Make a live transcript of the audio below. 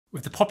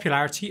With the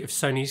popularity of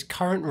Sony's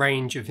current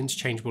range of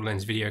interchangeable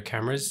lens video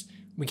cameras,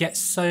 we get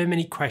so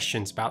many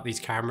questions about these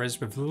cameras,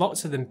 with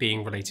lots of them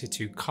being related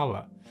to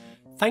colour.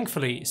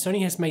 Thankfully,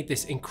 Sony has made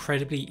this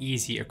incredibly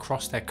easy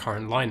across their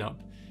current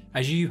lineup,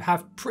 as you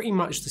have pretty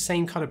much the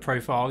same colour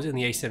profiles in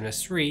the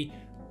A7S III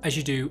as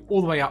you do all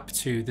the way up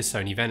to the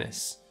Sony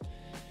VENICE.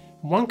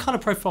 One colour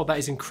profile that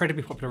is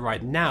incredibly popular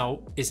right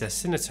now is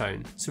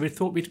S-Cinetone, so we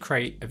thought we'd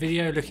create a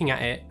video looking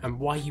at it and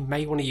why you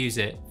may want to use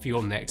it for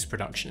your next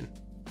production.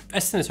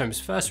 S-Cinetone was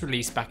first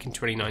released back in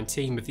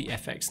 2019 with the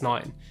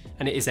FX9,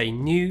 and it is a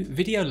new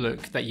video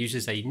look that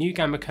uses a new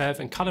gamma curve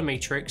and colour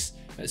matrix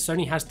that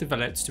Sony has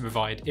developed to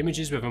provide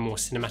images with a more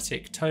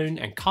cinematic tone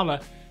and colour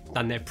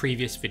than their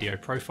previous video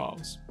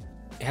profiles.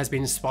 It has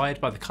been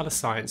inspired by the colour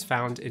science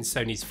found in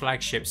Sony's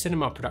flagship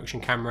cinema production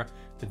camera,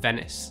 the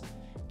VENICE,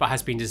 but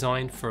has been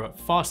designed for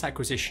fast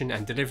acquisition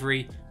and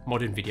delivery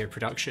modern video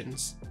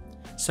productions.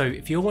 So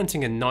if you're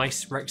wanting a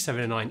nice Rec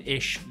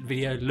 709-ish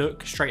video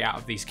look straight out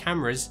of these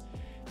cameras,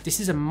 this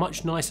is a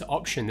much nicer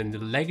option than the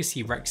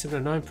legacy Rec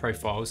 709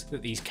 profiles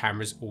that these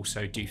cameras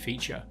also do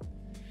feature.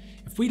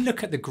 If we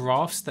look at the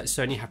graphs that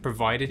Sony have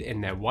provided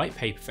in their white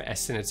paper for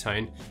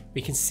S-Cinetone,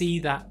 we can see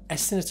that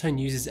S-Cinetone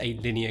uses a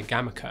linear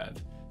gamma curve,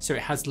 so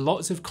it has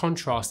lots of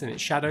contrast in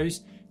its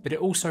shadows, but it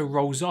also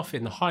rolls off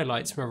in the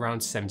highlights from around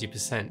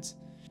 70%.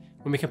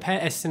 When we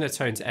compare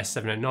S-Cinetone to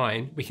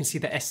S709, we can see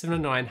that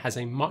S709 has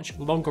a much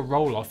longer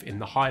roll off in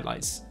the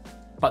highlights.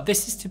 But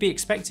this is to be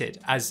expected,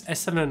 as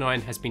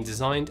S709 has been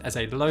designed as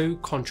a low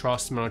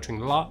contrast monitoring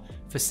LUT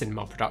for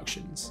cinema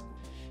productions.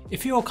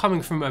 If you are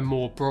coming from a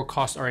more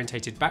broadcast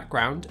orientated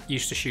background,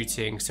 used to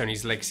shooting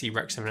Sony's legacy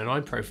Rec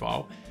 709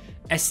 profile,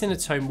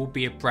 S-Cinetone will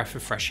be a breath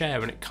of fresh air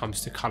when it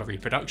comes to colour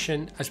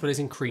reproduction, as well as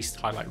increased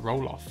highlight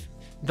roll off.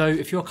 Though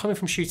if you're coming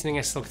from shooting an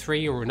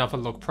S-Log3 or another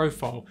log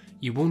profile,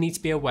 you will need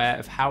to be aware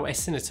of how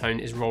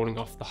S-Cinetone is rolling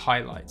off the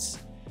highlights.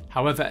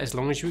 However, as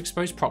long as you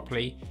expose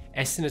properly,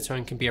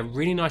 S-Cinetone can be a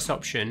really nice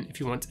option if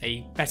you want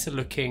a better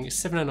looking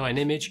 709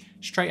 image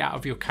straight out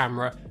of your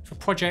camera for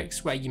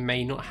projects where you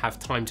may not have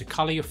time to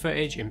colour your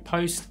footage in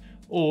post,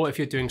 or if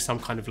you're doing some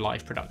kind of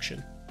live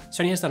production.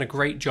 Sony has done a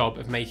great job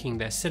of making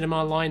their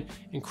cinema line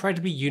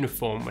incredibly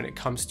uniform when it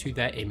comes to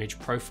their image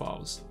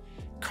profiles.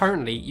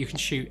 Currently, you can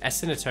shoot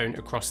S-Cinetone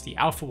across the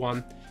Alpha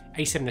 1,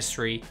 A7S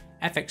III,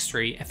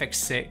 FX3,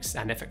 FX6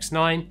 and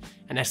FX9,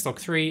 and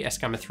S-Log3,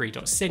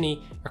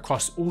 S-Gamma3.Cine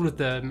across all of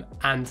them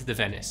and the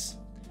VENICE.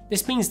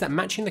 This means that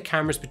matching the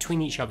cameras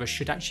between each other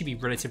should actually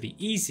be relatively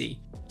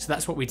easy, so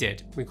that's what we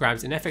did. We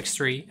grabbed an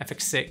FX3,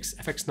 FX6,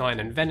 FX9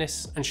 and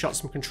VENICE and shot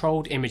some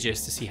controlled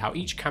images to see how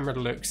each camera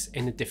looks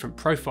in the different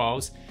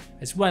profiles,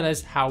 as well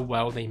as how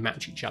well they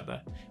match each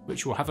other,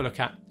 which we'll have a look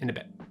at in a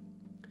bit.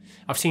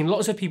 I've seen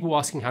lots of people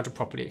asking how to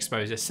properly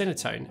expose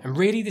S-Cinetone, and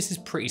really this is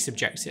pretty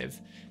subjective,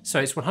 so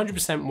it's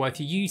 100% worth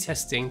you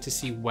testing to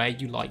see where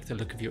you like the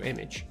look of your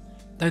image.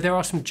 Though there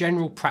are some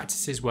general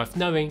practices worth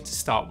knowing to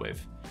start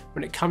with.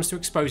 When it comes to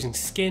exposing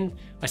skin,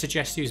 I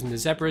suggest using the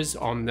zebras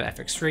on the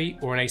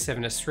FX3 or an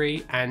A7S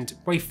III and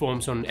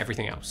waveforms on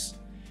everything else.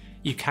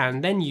 You can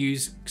then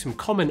use some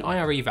common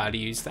IRE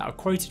values that are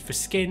quoted for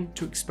skin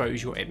to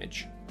expose your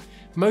image.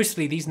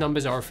 Mostly these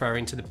numbers are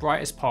referring to the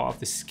brightest part of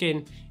the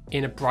skin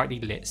in a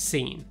brightly lit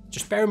scene.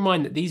 Just bear in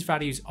mind that these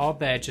values are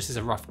there just as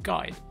a rough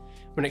guide.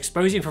 When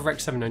exposing for Rec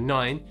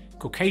 709,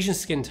 Caucasian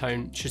skin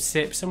tone should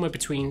sit somewhere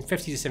between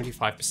 50 to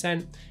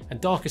 75%,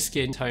 and darker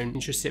skin tone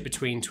should sit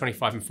between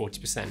 25 and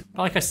 40%.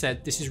 Like I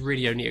said, this is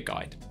really only a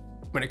guide.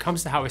 When it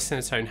comes to how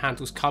S-Cinetone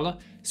handles colour,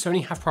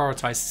 Sony have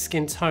prioritised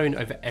skin tone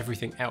over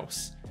everything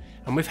else.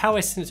 And with how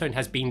S-Cinetone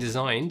has been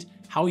designed,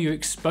 how you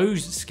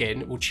expose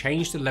skin will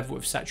change the level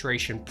of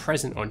saturation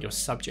present on your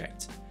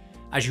subject.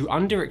 As you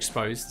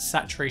underexpose, the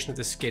saturation of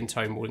the skin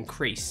tone will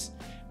increase.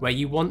 Where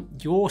you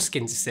want your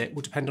skin to sit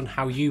will depend on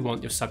how you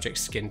want your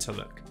subject's skin to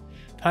look.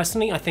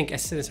 Personally, I think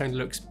S-Cinetone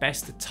looks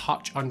best a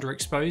touch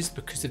underexposed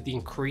because of the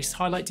increased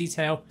highlight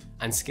detail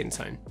and skin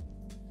tone.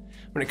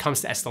 When it comes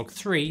to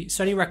S-Log3,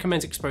 Sony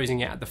recommends exposing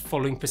it at the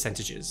following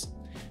percentages: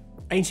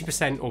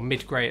 80% or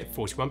mid-grey at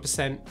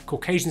 41%,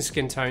 Caucasian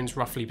skin tones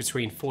roughly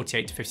between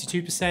 48 to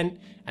 52%,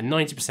 and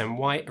 90%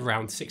 white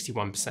around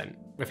 61%.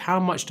 With how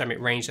much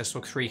dynamic range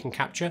S-Log3 can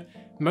capture,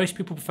 most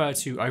people prefer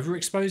to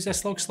overexpose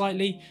S-Log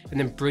slightly and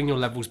then bring your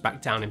levels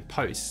back down in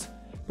post.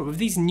 But with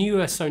these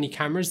newer Sony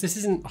cameras, this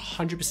isn't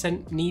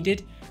 100%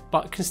 needed,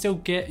 but can still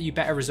get you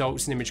better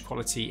results in image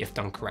quality if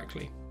done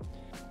correctly.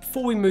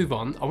 Before we move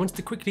on, I wanted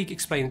to quickly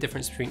explain the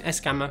difference between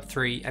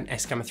S-Gamma3 and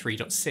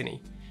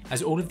S-Gamma3.Cine,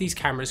 as all of these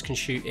cameras can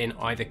shoot in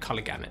either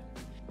colour gamut.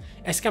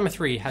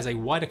 S-Gamma3 has a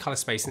wider colour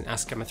space than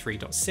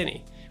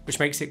S-Gamma3.Cine, which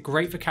makes it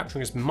great for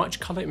capturing as much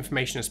colour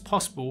information as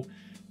possible,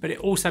 but it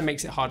also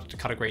makes it harder to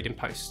colour grade in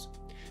post.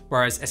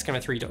 Whereas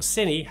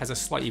S-Gamma3.Cine has a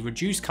slightly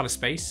reduced colour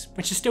space,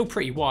 which is still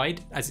pretty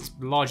wide as it's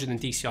larger than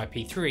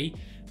DCI-P3,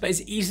 but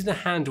is easy to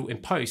handle in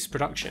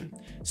post-production.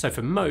 So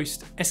for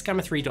most,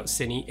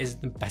 S-Gamma3.Cine is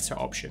the better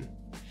option.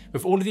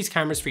 With all of these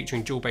cameras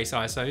featuring dual base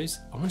ISOs,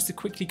 I wanted to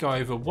quickly go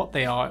over what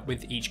they are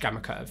with each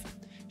gamma curve.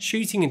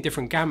 Shooting in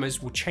different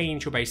gammas will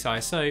change your base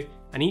ISO,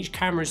 and each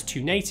camera's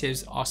two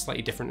natives are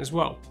slightly different as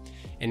well.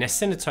 In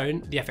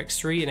S-Cinetone, the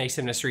FX3 and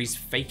A7S3's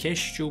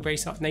fake-ish dual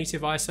base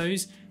native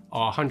ISOs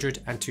are 100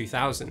 and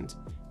 2000.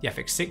 The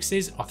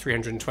FX6s are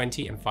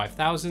 320 and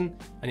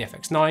 5000, and the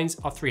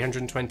FX9s are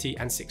 320 and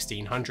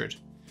 1600.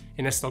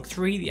 In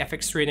S-Log3, the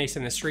FX3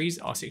 and A7S3s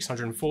are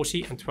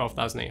 640 and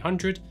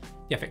 12800,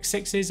 the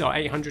FX6s are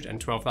 800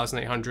 and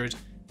 12800,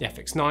 the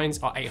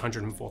FX9s are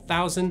 800 and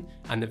 4000,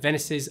 and the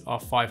VENICEs are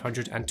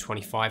 500 and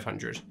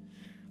 2500.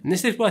 And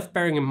this is worth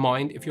bearing in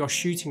mind if you are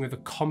shooting with a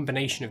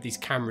combination of these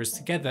cameras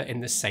together in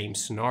the same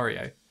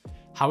scenario.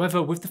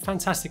 However, with the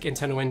fantastic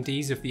internal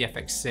NDs of the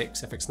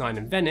FX6, FX9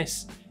 and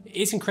VENICE, it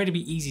is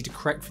incredibly easy to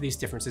correct for these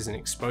differences in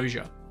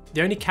exposure.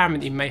 The only camera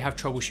that you may have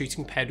trouble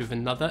shooting paired with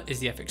another is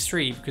the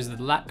FX3 because of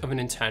the lack of an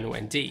internal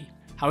ND.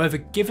 However,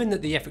 given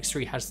that the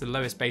FX3 has the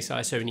lowest base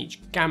ISO in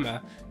each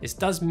gamma, this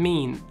does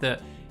mean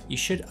that you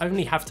should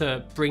only have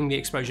to bring the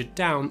exposure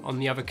down on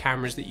the other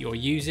cameras that you're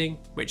using,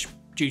 which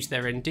due to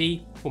their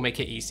ND will make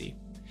it easy.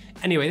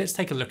 Anyway, let's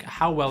take a look at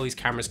how well these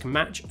cameras can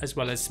match as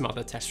well as some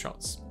other test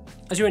shots.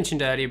 As we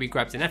mentioned earlier, we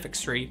grabbed an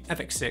FX3,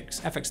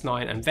 FX6,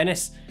 FX9 and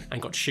VENICE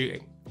and got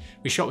shooting.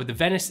 We shot with the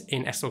VENICE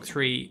in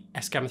S-Log3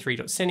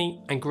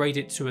 S-Gamma3.Cine and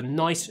graded to a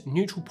nice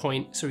neutral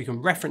point so we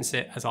can reference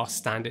it as our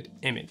standard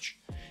image.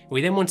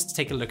 We then wanted to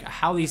take a look at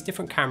how these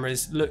different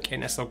cameras look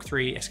in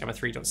S-Log3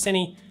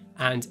 S-Gamma3.Cine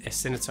and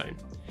S-Cinetone.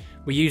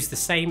 We used the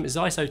same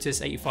Zeiss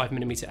Otus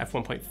 85mm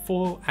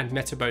f1.4 and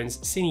Metabone's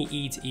Cine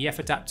E to EF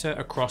adapter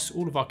across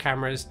all of our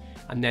cameras,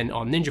 and then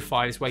our Ninja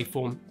 5's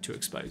waveform to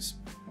expose.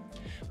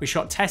 We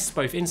shot tests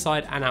both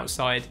inside and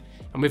outside,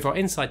 and with our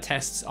inside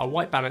tests, our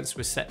white balance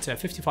was set to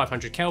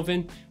 5500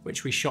 Kelvin,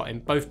 which we shot in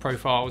both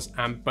profiles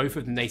and both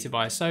of the native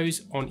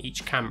ISOs on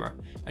each camera,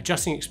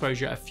 adjusting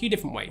exposure a few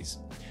different ways.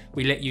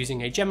 We lit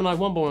using a Gemini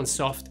 1x1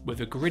 soft with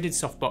a gridded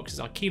softbox as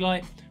our key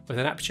light, with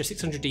an Aperture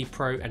 600D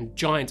Pro and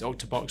giant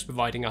octabox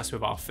providing us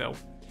with our fill.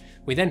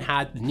 We then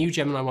had the new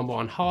Gemini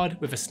 1x1 hard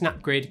with a snap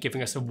grid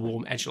giving us a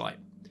warm edge light.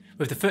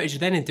 With the footage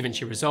then in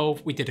DaVinci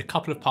Resolve, we did a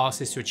couple of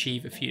passes to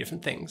achieve a few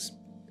different things.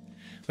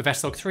 With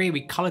S-Log3,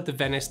 we coloured the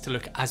VENICE to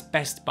look as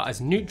best but as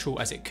neutral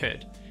as it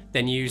could,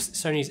 then used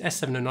Sony's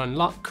S709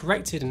 LUT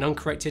corrected and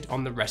uncorrected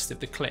on the rest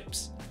of the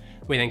clips.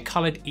 We then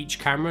coloured each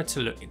camera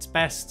to look its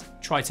best,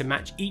 tried to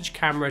match each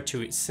camera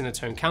to its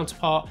Cinetone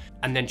counterpart,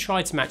 and then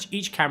tried to match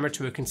each camera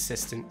to a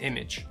consistent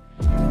image.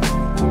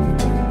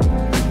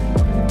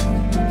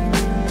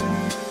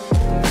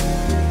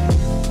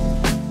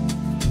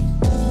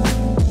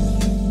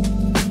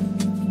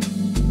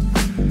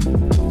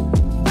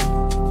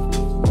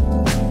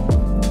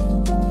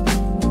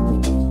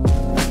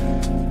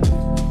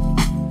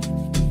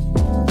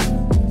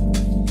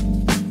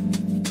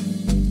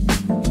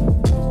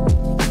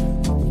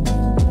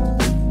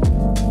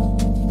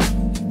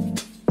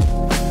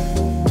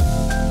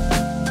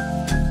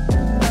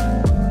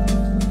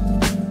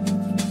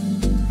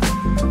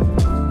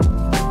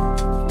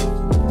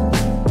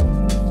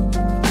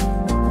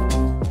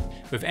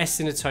 With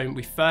S-Cinetone,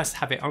 we first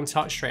have it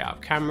untouched straight out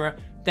of camera,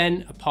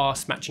 then a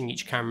pass matching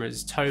each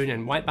camera's tone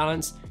and white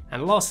balance,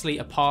 and lastly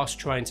a pass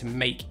trying to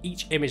make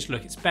each image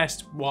look its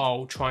best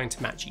while trying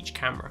to match each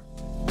camera.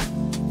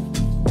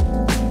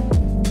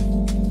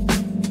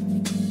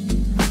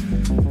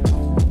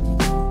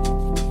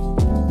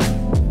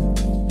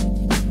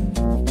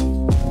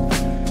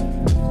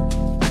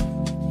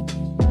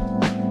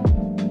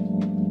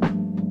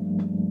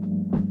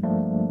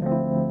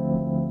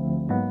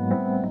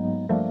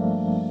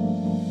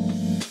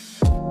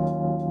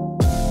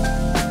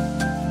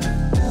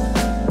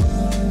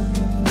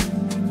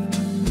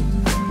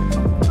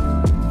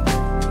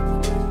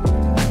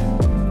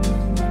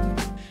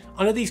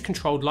 Under these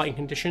controlled lighting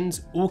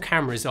conditions, all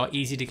cameras are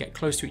easy to get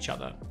close to each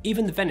other,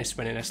 even the VENICE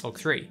when in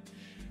S-Log3.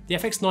 The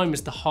FX9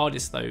 was the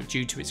hardest though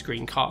due to its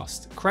green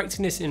cast.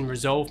 Correcting this in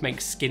Resolve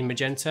makes skin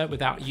magenta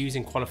without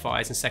using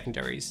qualifiers and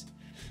secondaries.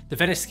 The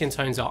VENICE skin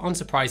tones are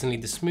unsurprisingly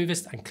the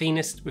smoothest and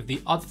cleanest, with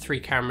the other three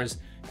cameras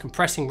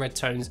compressing red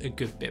tones a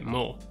good bit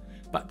more.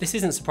 But this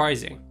isn't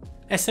surprising.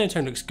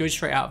 S-Cinetone looks good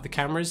straight out of the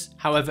cameras,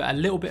 however a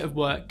little bit of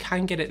work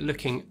can get it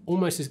looking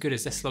almost as good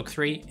as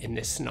S-Log3 in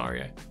this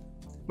scenario.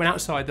 When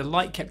outside, the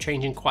light kept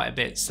changing quite a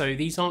bit, so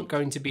these aren't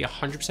going to be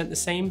 100% the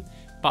same,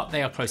 but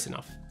they are close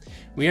enough.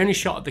 We only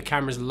shot at the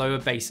camera's lower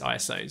base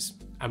ISOs,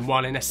 and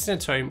while in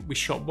S-Cinetone, we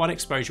shot one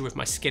exposure with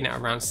my skin at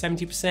around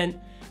 70%,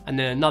 and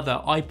then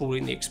another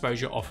eyeballing the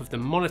exposure off of the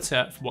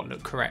monitor for what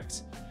looked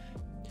correct.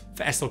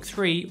 For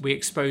S-Log3, we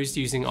exposed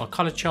using our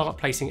colour chart,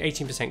 placing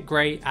 18%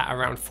 grey at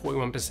around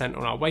 41%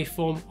 on our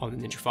waveform on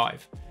the Ninja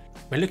 5.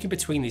 When looking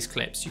between these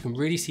clips, you can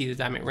really see the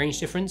dynamic range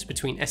difference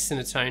between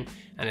S-Cinetone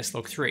and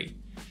S-Log3.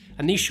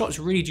 And these shots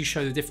really do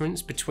show the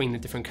difference between the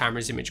different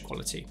cameras' image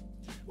quality.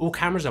 All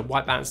cameras are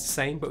white balanced the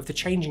same, but with the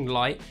changing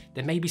light,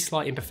 there may be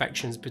slight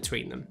imperfections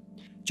between them.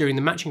 During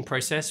the matching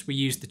process, we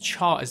used the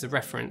chart as the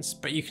reference,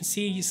 but you can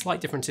see slight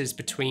differences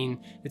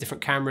between the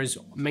different cameras,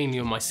 mainly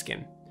on my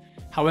skin.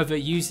 However,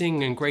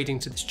 using and grading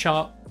to this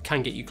chart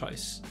can get you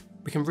close.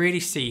 We can really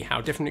see how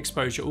different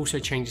exposure also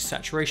changes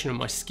saturation on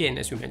my skin,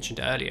 as we mentioned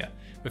earlier,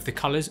 with the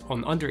colours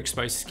on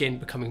underexposed skin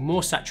becoming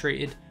more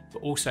saturated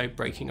but also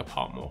breaking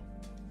apart more.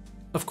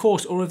 Of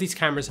course, all of these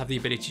cameras have the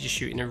ability to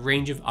shoot in a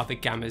range of other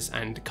gammas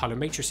and colour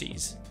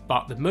matrices,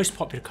 but the most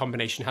popular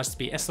combination has to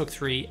be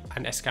S-Log3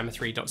 and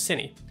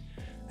S-Gamma3.Cine.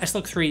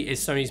 S-Log3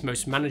 is Sony's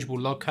most manageable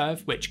log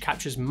curve, which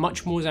captures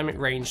much more dynamic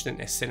range than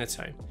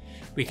S-Cinetone.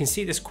 We can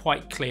see this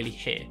quite clearly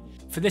here.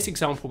 For this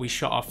example, we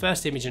shot our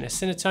first image in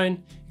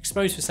S-Cinetone,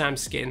 exposed for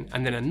Sam's skin,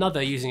 and then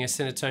another using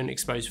S-Cinetone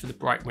exposed for the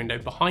bright window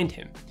behind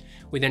him.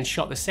 We then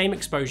shot the same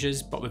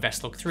exposures but with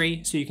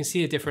S-Log3, so you can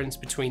see the difference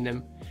between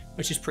them,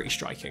 which is pretty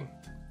striking.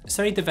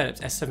 Sony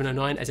developed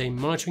S709 as a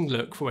monitoring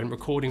look for when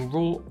recording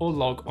RAW or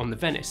log on the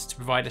VENICE to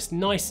provide a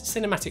nice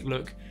cinematic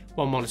look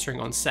while monitoring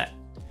on set.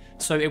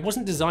 So it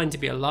wasn't designed to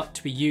be a LUT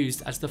to be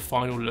used as the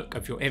final look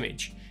of your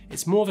image.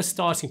 It's more of a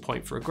starting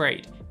point for a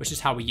grade, which is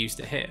how we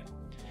used it here.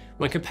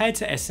 When compared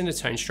to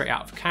S-Cinetone straight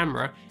out of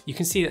camera, you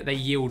can see that they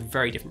yield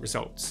very different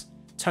results.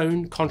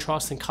 Tone,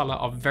 contrast and colour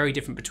are very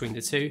different between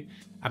the two,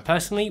 and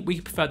personally we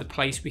prefer the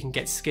place we can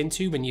get skin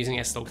to when using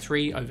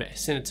S-Log3 over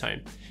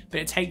S-Cinetone, but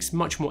it takes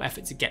much more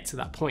effort to get to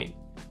that point.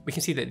 We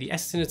can see that the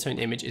S-Cinetone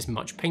image is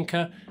much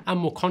pinker and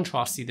more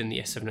contrasty than the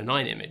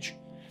S709 image.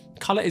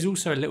 Colour is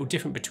also a little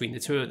different between the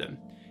two of them.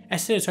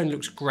 S-Cinetone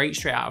looks great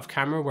straight out of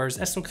camera, whereas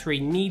S-Log3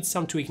 needs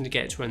some tweaking to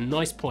get it to a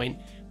nice point,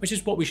 which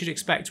is what we should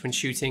expect when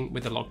shooting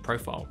with a log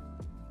profile.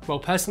 Well,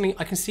 personally,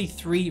 I can see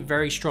three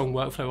very strong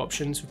workflow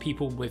options for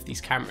people with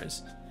these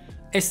cameras.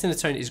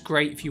 S-Cinetone is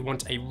great if you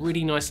want a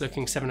really nice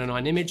looking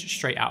 709 image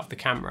straight out of the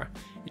camera.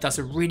 It does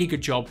a really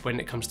good job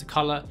when it comes to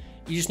colour,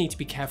 you just need to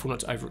be careful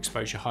not to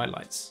overexpose your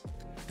highlights.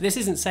 But this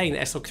isn't saying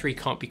that S-Log3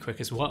 can't be quick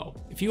as well.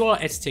 If you are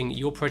editing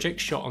your project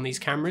shot on these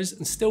cameras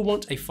and still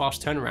want a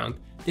fast turnaround,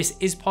 this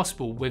is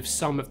possible with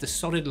some of the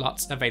solid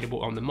LUTs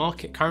available on the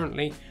market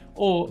currently,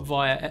 or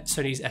via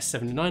Sony's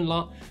S709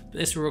 LUT, but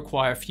this will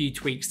require a few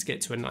tweaks to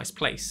get to a nice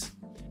place.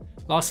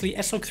 Lastly,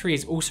 S-Log3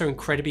 is also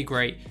incredibly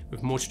great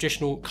with more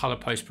traditional colour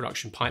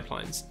post-production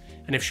pipelines,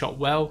 and if shot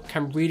well,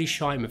 can really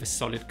shine with a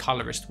solid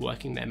colorist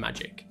working their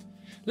magic.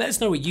 Let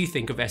us know what you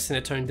think of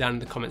S-Cinetone down in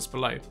the comments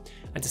below,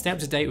 and to stay up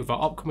to date with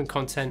our upcoming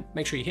content,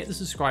 make sure you hit the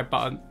subscribe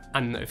button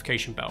and the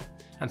notification bell,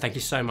 and thank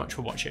you so much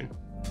for watching.